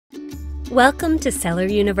Welcome to Seller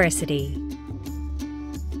University.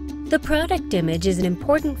 The product image is an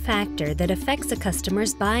important factor that affects a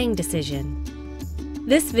customer's buying decision.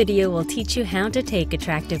 This video will teach you how to take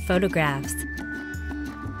attractive photographs.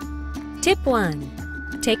 Tip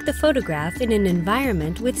 1. Take the photograph in an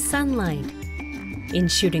environment with sunlight. In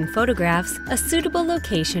shooting photographs, a suitable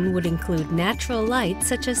location would include natural light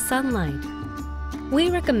such as sunlight. We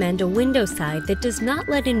recommend a window side that does not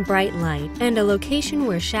let in bright light and a location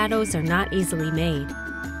where shadows are not easily made.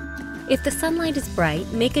 If the sunlight is bright,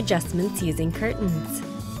 make adjustments using curtains.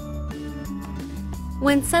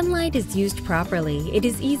 When sunlight is used properly, it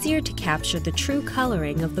is easier to capture the true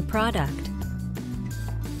coloring of the product.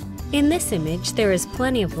 In this image, there is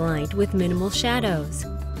plenty of light with minimal shadows.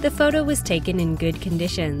 The photo was taken in good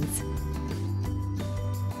conditions.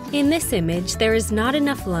 In this image, there is not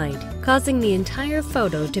enough light, causing the entire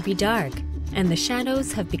photo to be dark, and the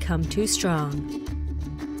shadows have become too strong.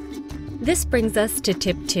 This brings us to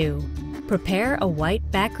Tip 2. Prepare a white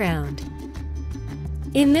background.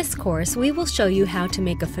 In this course, we will show you how to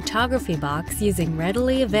make a photography box using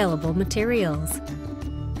readily available materials.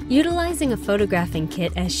 Utilizing a photographing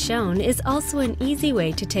kit as shown is also an easy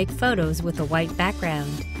way to take photos with a white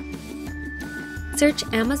background. Search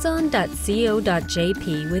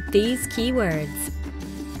amazon.co.jp with these keywords: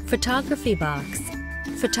 photography box,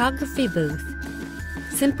 photography booth,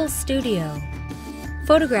 simple studio,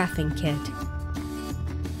 photographing kit.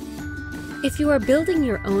 If you are building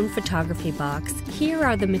your own photography box, here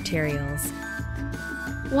are the materials.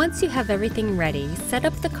 Once you have everything ready, set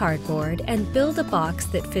up the cardboard and build a box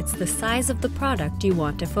that fits the size of the product you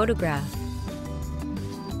want to photograph.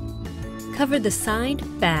 Cover the side,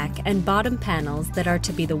 back, and bottom panels that are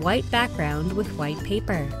to be the white background with white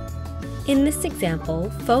paper. In this example,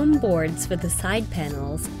 foam boards for the side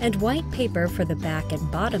panels and white paper for the back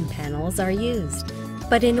and bottom panels are used.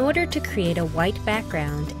 But in order to create a white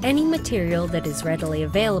background, any material that is readily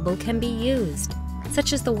available can be used,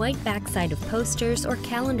 such as the white backside of posters or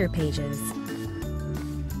calendar pages.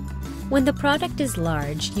 When the product is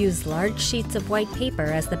large, use large sheets of white paper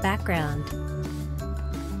as the background.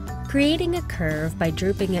 Creating a curve by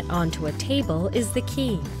drooping it onto a table is the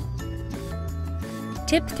key.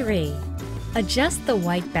 Tip 3. Adjust the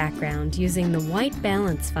white background using the white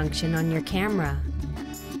balance function on your camera.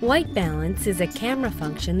 White balance is a camera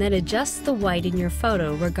function that adjusts the white in your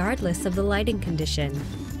photo regardless of the lighting condition.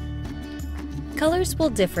 Colors will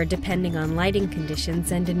differ depending on lighting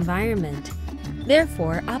conditions and environment.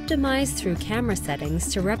 Therefore, optimize through camera settings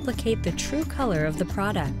to replicate the true color of the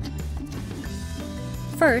product.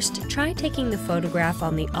 First, try taking the photograph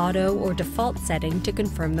on the auto or default setting to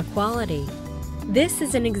confirm the quality. This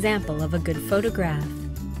is an example of a good photograph.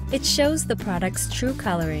 It shows the product's true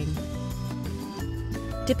coloring.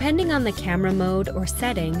 Depending on the camera mode or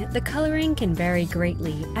setting, the coloring can vary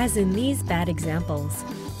greatly, as in these bad examples.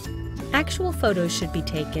 Actual photos should be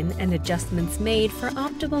taken and adjustments made for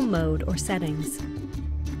optimal mode or settings.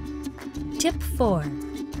 Tip 4.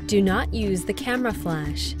 Do not use the camera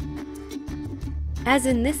flash. As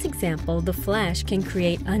in this example, the flash can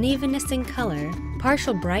create unevenness in color,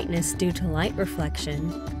 partial brightness due to light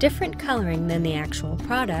reflection, different coloring than the actual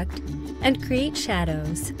product, and create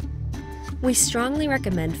shadows. We strongly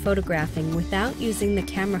recommend photographing without using the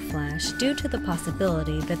camera flash due to the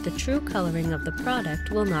possibility that the true coloring of the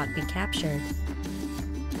product will not be captured.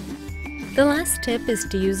 The last tip is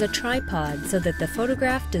to use a tripod so that the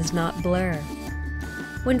photograph does not blur.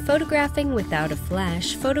 When photographing without a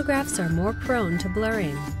flash, photographs are more prone to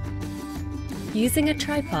blurring. Using a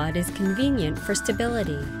tripod is convenient for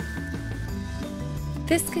stability.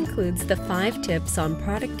 This concludes the 5 tips on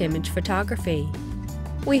product image photography.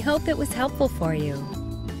 We hope it was helpful for you.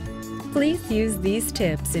 Please use these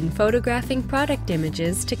tips in photographing product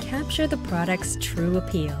images to capture the product's true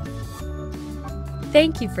appeal.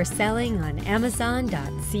 Thank you for selling on amazon.co.jp.